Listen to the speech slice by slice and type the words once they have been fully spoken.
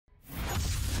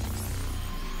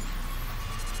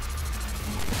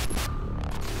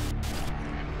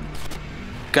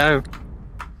Go.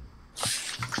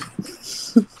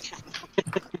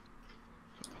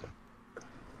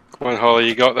 Come on, Holly,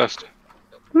 you got this.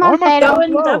 Come on, Go phAtl.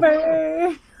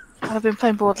 Endeavour! I've been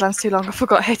playing Borderlands too long, I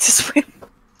forgot how to swim.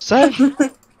 Same.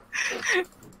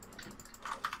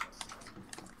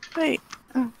 Wait.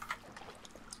 Oh.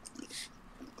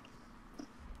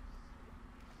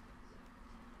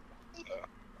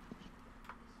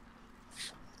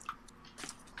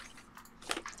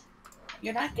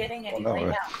 You're not getting any no right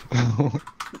way.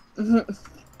 now.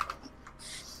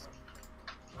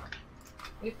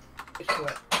 Get to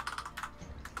it.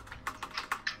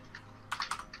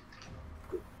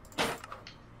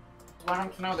 I want him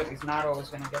to know that he's not always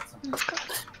going to get some.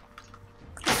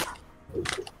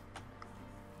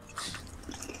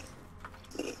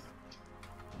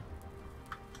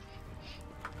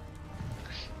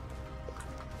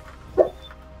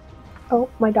 Oh,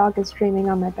 my dog is dreaming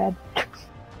on my bed.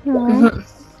 Not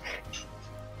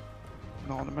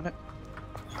in a minute.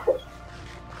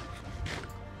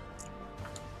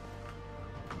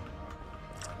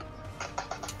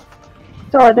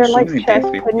 So are there like Shouldn't chests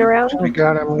be. hidden around? Oh my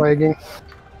god, I'm lagging.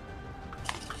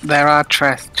 There are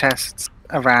chests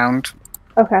around.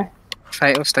 Okay.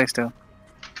 phAtl, stay still.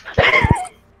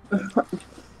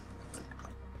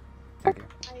 Are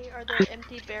there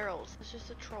empty barrels? It's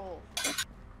just a troll.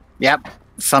 Yep,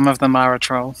 some of them are a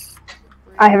troll.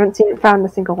 I haven't found a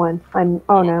single one.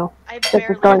 oh no. I This is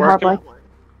barely going found horribly. one.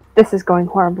 This is going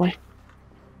horribly.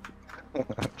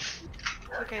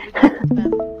 Okay, we got it,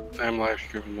 Ben. I'm live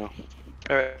streaming now.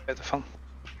 Alright, the fun.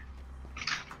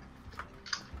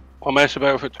 I'll mess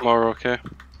about with it tomorrow, okay?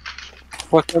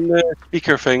 Click on the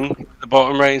speaker thing at the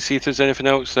bottom right and see if there's anything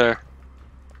else there.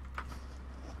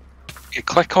 You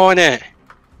click on it.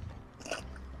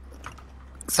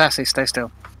 Sassy, stay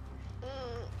still.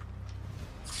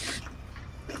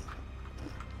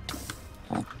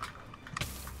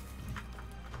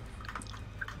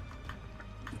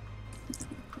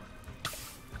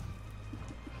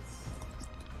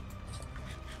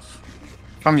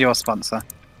 From your sponsor.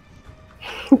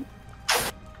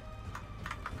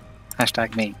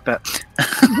 Hashtag me, but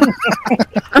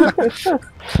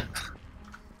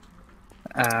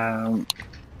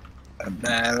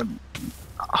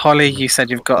Holly, you said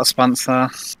you've got a sponsor.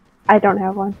 I don't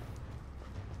have one.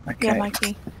 Okay. Yeah,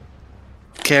 Mikey.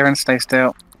 Kieran, stay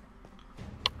still.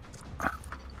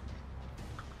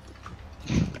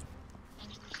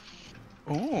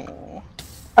 Ooh.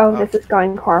 Oh, this is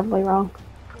going horribly wrong.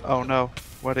 Oh no.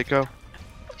 Where'd it go?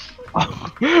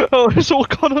 Oh, it's all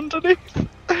gone underneath.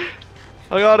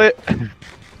 I got it.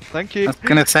 Thank I you. was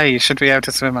gonna say you should be able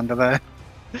to swim under there.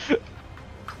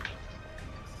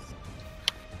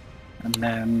 And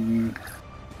then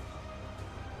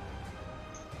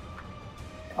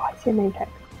Oh, I see a name tag.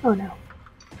 Oh no.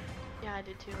 Yeah, I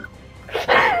did too.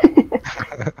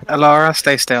 Alora,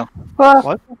 stay still. Well,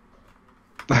 What?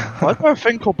 Why is there a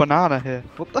thing called banana here?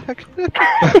 What the heck?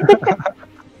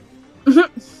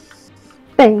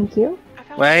 thank you. I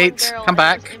found Wait, one barrel come and it was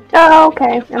back. empty. Oh, okay.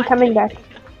 Can't I'm find coming back. anything.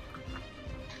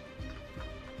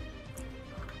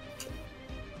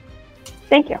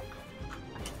 Thank you.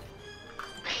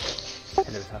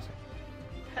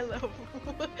 Hello.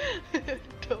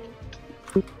 Don't.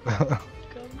 Come here.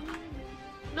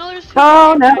 No, there's two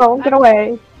Oh back no, there. get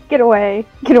away. Get away.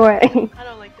 Get away. I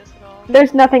don't like this at all.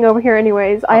 There's nothing over here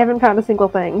anyways. I haven't found a single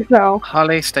thing, so.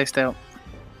 Holly, stay still.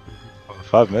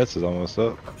 5 minutes is almost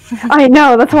up. I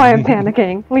know, that's why I'm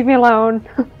panicking. Leave me alone.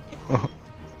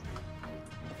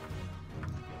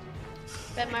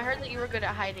 Ben, I heard that you were good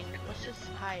at hiding. Let's just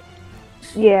hide.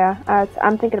 Yeah,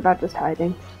 I'm thinking about just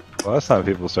hiding. Last time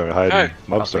people started hiding, Hey.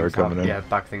 mobs started coming in. Yeah,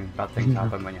 bad things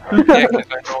happen when you hide. Yeah, because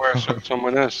I know where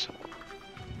someone is.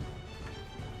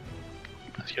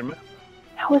 That's your move.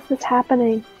 How is this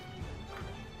happening?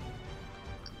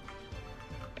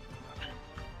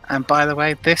 And by the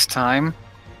way, this time,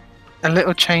 a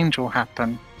little change will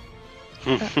happen.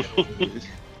 Great.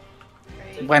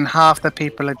 When half the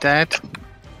people are dead,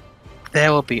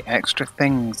 there will be extra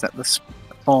things at the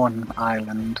spawn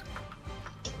island.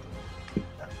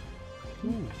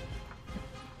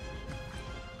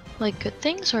 Like good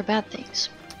things or bad things?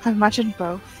 I imagine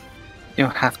both. You'll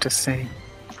have to see.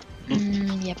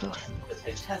 Yeah, both.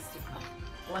 They tested my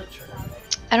blood sugar.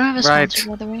 I don't have a Right. sponsor,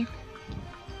 by the way.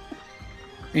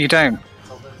 You don't?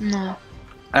 No.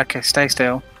 Okay, stay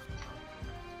still.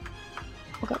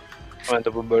 Is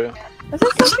there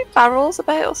supposed to be barrels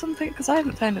about or something? Because I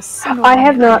haven't found a single I one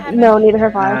have yet. not. No, neither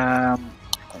have I.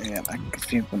 Yeah, I can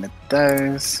few one of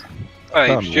those.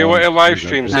 Hey, do you want to live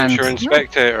stream since you're in And-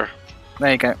 spectator?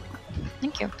 There you go.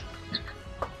 Thank you.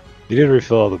 You did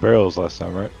refill all the barrels last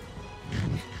time, right?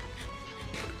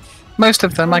 Most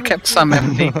of them, I kept some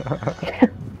empty.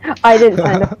 I didn't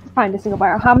find a single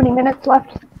barrel. How many minutes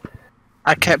left?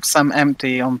 I kept some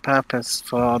empty on purpose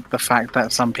for the fact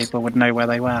that some people would know where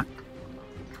they were.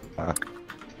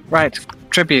 Right,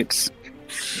 tributes.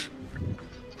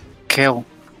 Kill.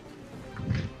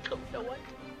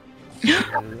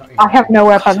 I have no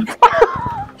weapons.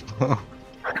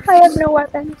 I have no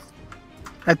weapons.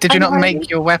 Did you not make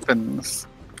your weapons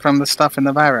from the stuff in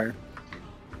the barrow?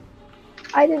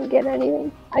 I didn't get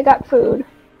anything. I got food.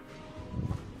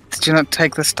 Did you not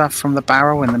take the stuff from the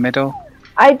barrel in the middle?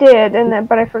 I did,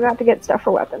 but I forgot to get stuff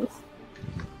for weapons.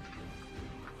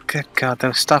 Good God, there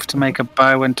was stuff to make a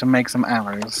bow and to make some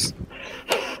arrows.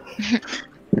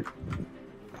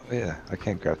 Oh yeah, I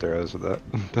can't craft arrows with that.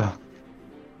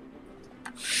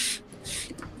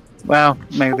 Well,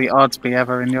 may the odds be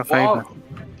ever in your favor.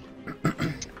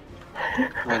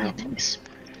 Thanks.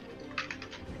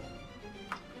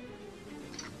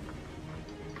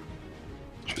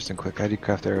 Tristan, quick, how do you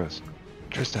craft arrows?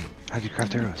 Tristan, how do you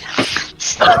craft arrows?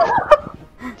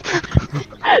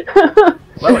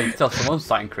 Well, you can tell someone's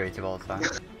starting creative all the time.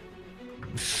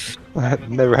 I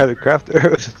never had to craft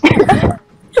arrows. Endeavor,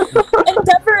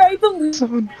 I believe.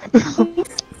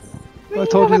 I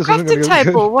told you this wasn't gonna crafting go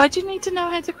table. good. Why do you need to know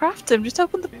how to craft them? Just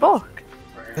open the book.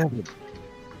 I've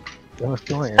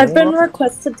been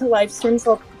requested to live stream,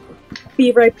 so I'll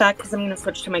be right back because I'm going to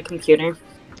switch to my computer.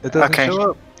 It doesn't Okay.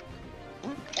 show up.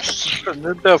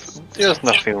 There's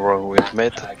nothing wrong with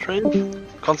meta train.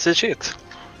 Can't see shit.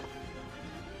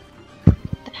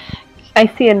 I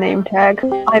see a name tag.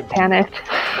 I panicked.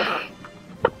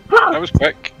 That was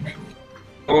quick.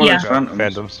 Oh, Yeah. there's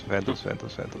Phantoms.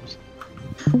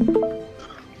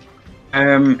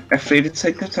 Afraid to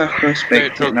take the tackle Wait,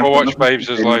 spectate. go watch Vibes'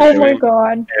 live Oh my stream.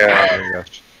 god. Yeah, oh my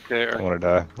gosh. Later. I'm gonna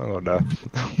die.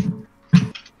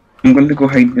 I'm going to go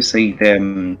hide beside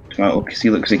phAtl because he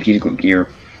looks like he's got gear.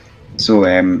 So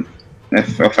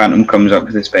if a phantom comes up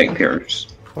with the spectators,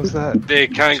 What's that? They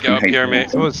can't get up here, mate.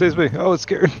 Someone sees me. Oh, it's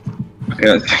scared.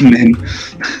 yeah, and then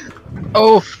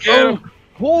Oh! Get him!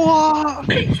 What?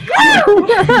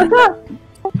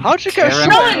 How'd you get a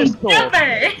Karen. shot in the sword?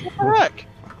 Heck?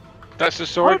 That's the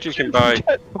sword you can buy.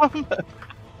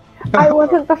 I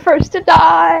wasn't the first to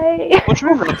die. What do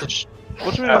you mean? What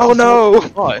do you mean? Oh no!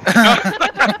 Why?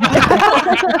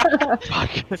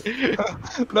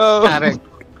 No!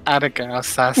 Attica,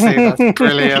 sassy, that's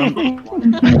brilliant.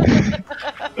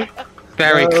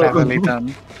 Very cleverly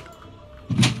done.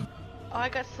 Oh, I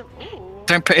got some. Ooh.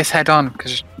 Don't put his head on,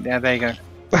 because, yeah, there you go.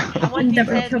 I want these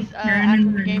Endeavor heads killed Karen out of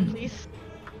and the game, then please.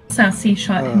 Sassy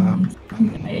shot him.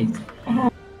 He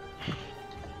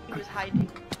was hiding.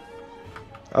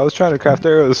 I was trying to craft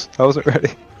arrows. I wasn't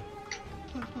ready.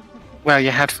 Well, you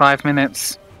had 5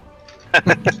 minutes.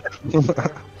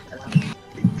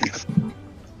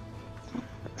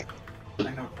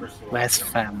 Where's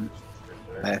Fam?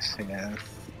 There she is.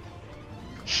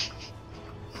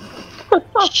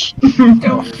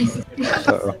 Uh-oh.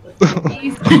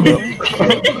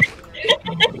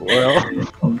 Well,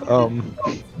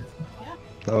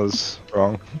 that was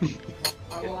wrong.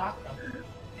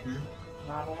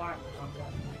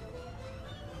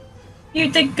 You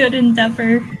did good,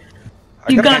 Endeavor.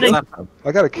 I You got got it.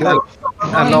 I got a kill.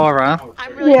 Laura,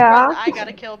 I'm really Yeah. surprised that I got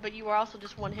a kill, but you were also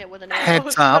just one hit with an arrow.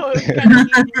 Heads so up. it was kinda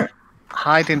easy.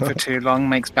 hiding for too long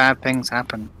makes bad things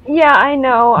happen. Yeah, I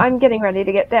know. I'm getting ready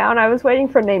to get down. I was waiting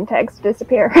for name tags to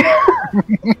disappear.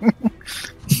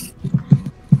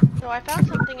 So I found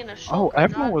something in a shulker. Oh,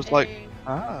 everyone not was like, a-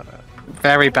 ah.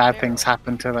 Very bad things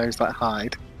happen to those that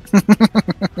hide.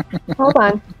 Hold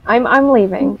on. I'm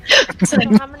leaving. So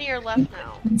how many are left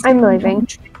now? I'm leaving.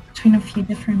 Between a few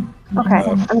different. Okay,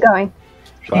 I'm going.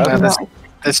 Well, I'm there's, going.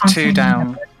 there's 2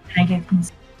 down, I gave him.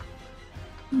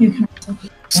 You can also.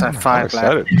 so I'm 5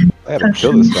 left. excited. I gotta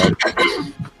kill this guy.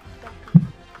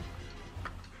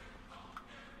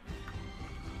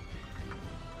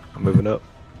 I'm moving up.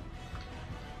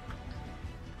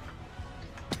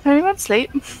 Anyone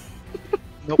sleep?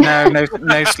 No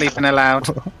sleeping allowed.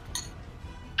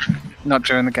 Not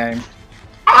during the game.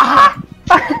 I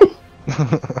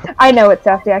know it's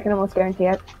Sassy. I can almost guarantee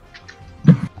it.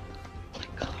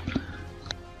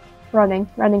 Running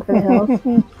for the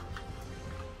hills.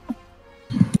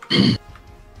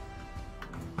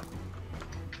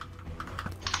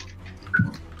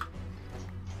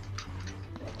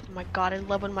 Oh my god, I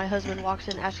love when my husband walks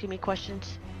in asking me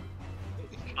questions.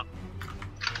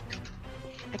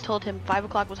 I told him 5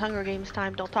 o'clock was Hunger Games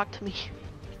time, don't talk to me.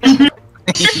 And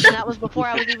that was before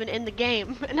I was even in the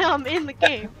game. And now I'm in the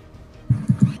game.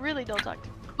 Really don't talk to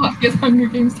me. It's Hunger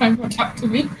Games time, don't talk to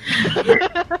me.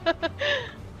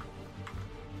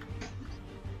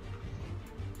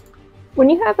 When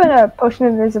you have a potion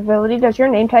of invisibility, does your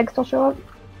name tag still show up?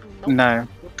 No.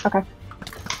 Okay.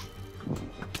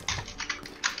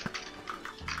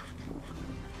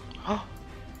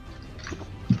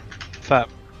 Fam.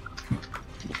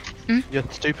 Your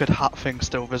stupid hat thing's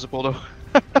still visible though.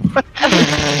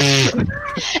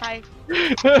 Hi.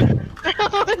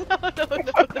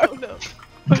 No.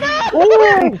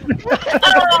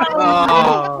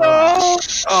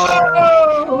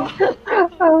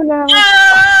 Oh no.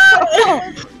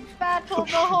 phAtl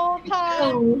the whole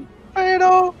time.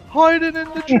 phAtl, hiding in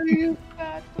the trees.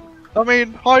 I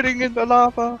mean, hiding in the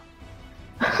lava.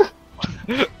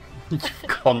 You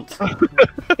cunt.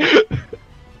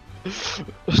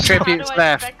 Tributes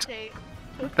left.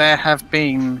 There have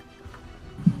been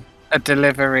a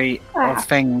delivery of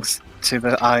things to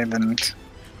the island.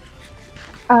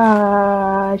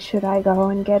 Should I go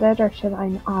and get it, or should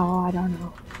I? Oh, I don't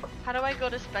know. How do I go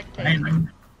to spectate?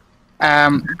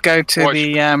 Go to Watch-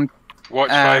 the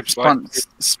Watch Vibes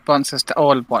sponsors to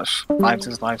all watch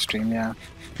Vibes' live stream. Yeah.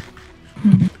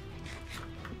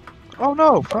 Oh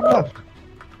no, from left.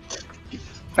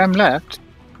 Fem left.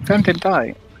 Fem didn't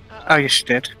die. Oh, yes, she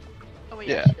did. Oh wait,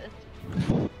 Yeah.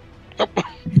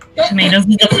 Tomatoes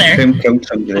is up there. Fem killed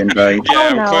somebody and died. Yeah,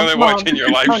 I'm no, clearly Mom. watching your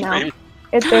live Oh, no. stream.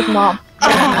 There's mob.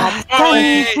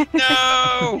 Wait,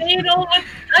 no!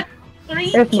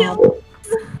 There's mob.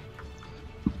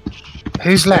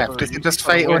 Who's left? Is it just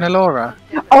phAtl and Alora?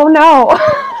 Oh no!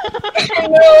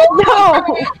 No!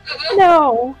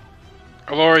 No!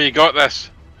 Laura, you got this.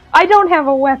 I don't have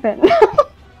a weapon.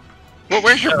 Well,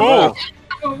 where's your bow?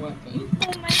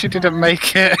 She didn't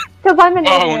make it. Because I'm an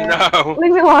Oh idiot. no!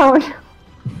 Leave me alone.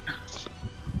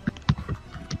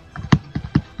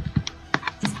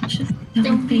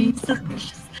 Don't be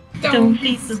suspicious. Don't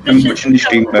be I'm suspicious. watching the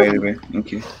stream, by the way.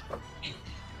 Thank you.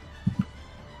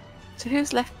 So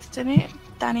who's left in it?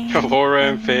 Danny. Laura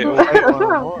and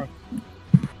phAtl.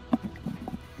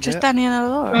 Just Danny and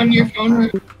Alora. On your phone.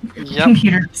 Yep.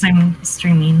 Computer, 'cause I'm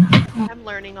streaming. I'm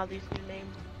learning all these new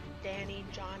names. Danny,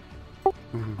 John.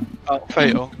 Oh,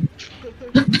 phAtl.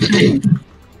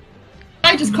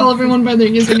 I just call everyone by their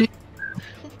username.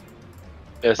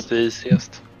 That's the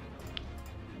easiest.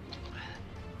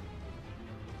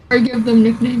 Or give them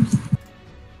nicknames.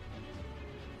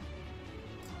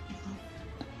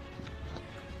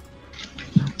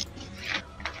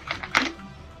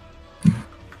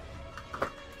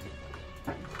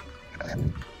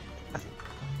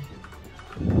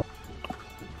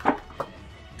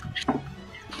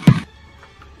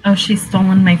 Oh, she's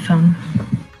stolen my phone.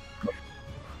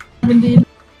 Indeed.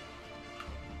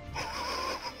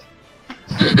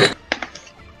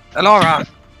 Alora!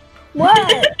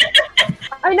 What?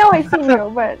 I know I see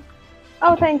you, but...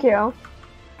 Oh, thank you.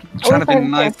 I'm trying to be Always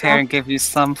nice have here and give you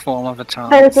some form of a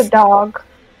chance. There's a dog.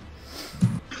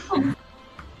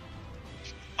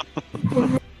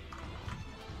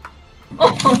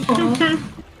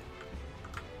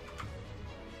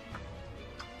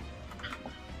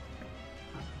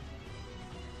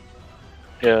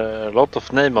 Yeah, a lot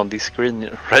of name on this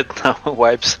screen right now,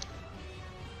 wipes.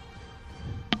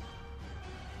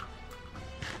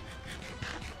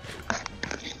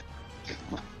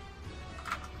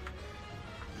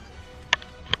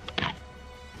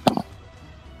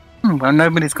 Well,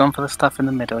 nobody's gone for the stuff in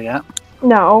the middle yet.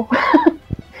 No.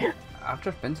 I've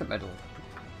just been to middle.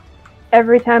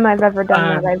 Every time I've ever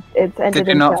done that, it's ended Did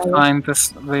you in not failure. find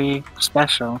the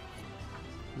special?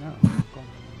 No.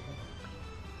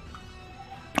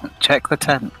 Check the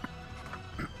tent.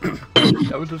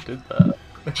 I just did that.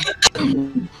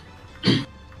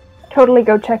 Totally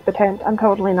go check the tent. I'm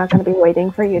totally not going to be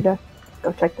waiting for you to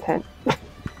go check the tent.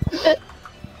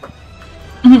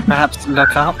 Perhaps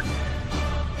look up.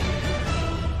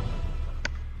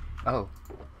 Oh.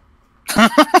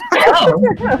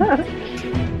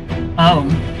 Oh.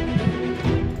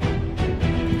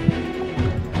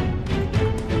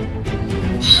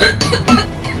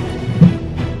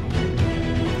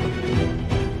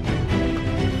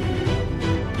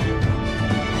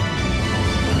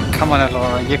 Come on,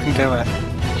 Alora, you can do it.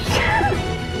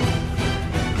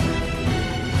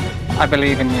 I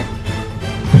believe in you.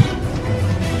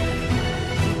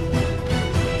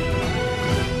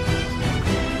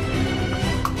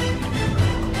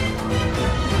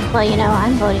 Well, you know,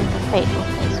 I'm voting for phAtl.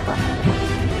 Thanks,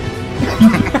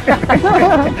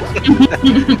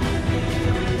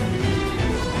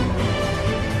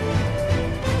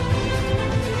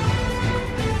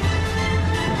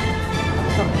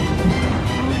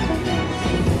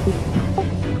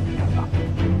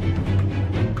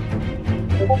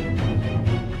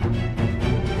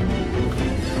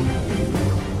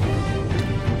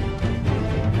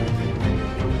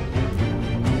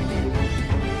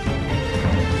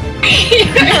 Ooh,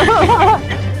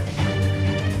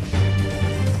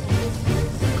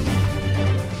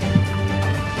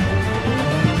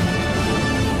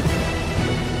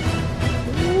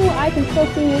 I can still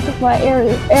see you with my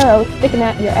arrow sticking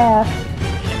out your ass.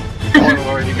 Don't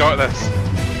worry, you got this.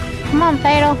 Come on,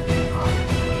 phAtl.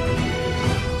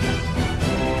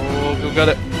 Oh, go get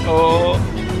it. Oh.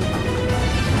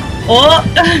 Oh!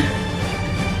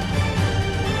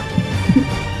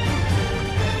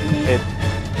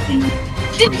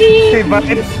 Hey,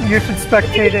 Vibes, you should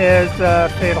spectate as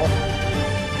phAtl.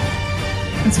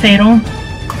 It's phAtl?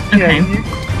 Okay.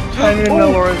 Yeah, I'm in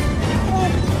Melora's.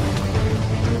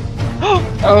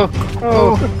 Oh.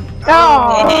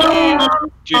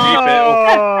 GG,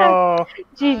 phAtl.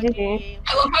 GG. I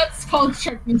love how it's called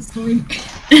Sharkman Story.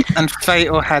 And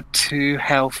phAtl had 2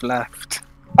 health left.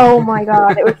 Oh my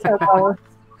god, it was so close.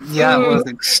 Yeah, it was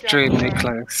extremely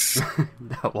close.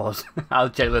 That was. I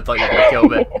genuinely thought you were going to kill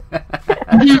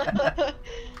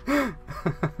me.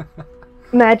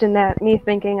 Imagine that, me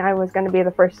thinking I was going to be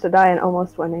the first to die and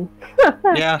almost winning.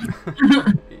 Yeah.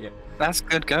 That's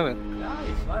good going. Nice,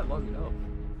 right, long enough.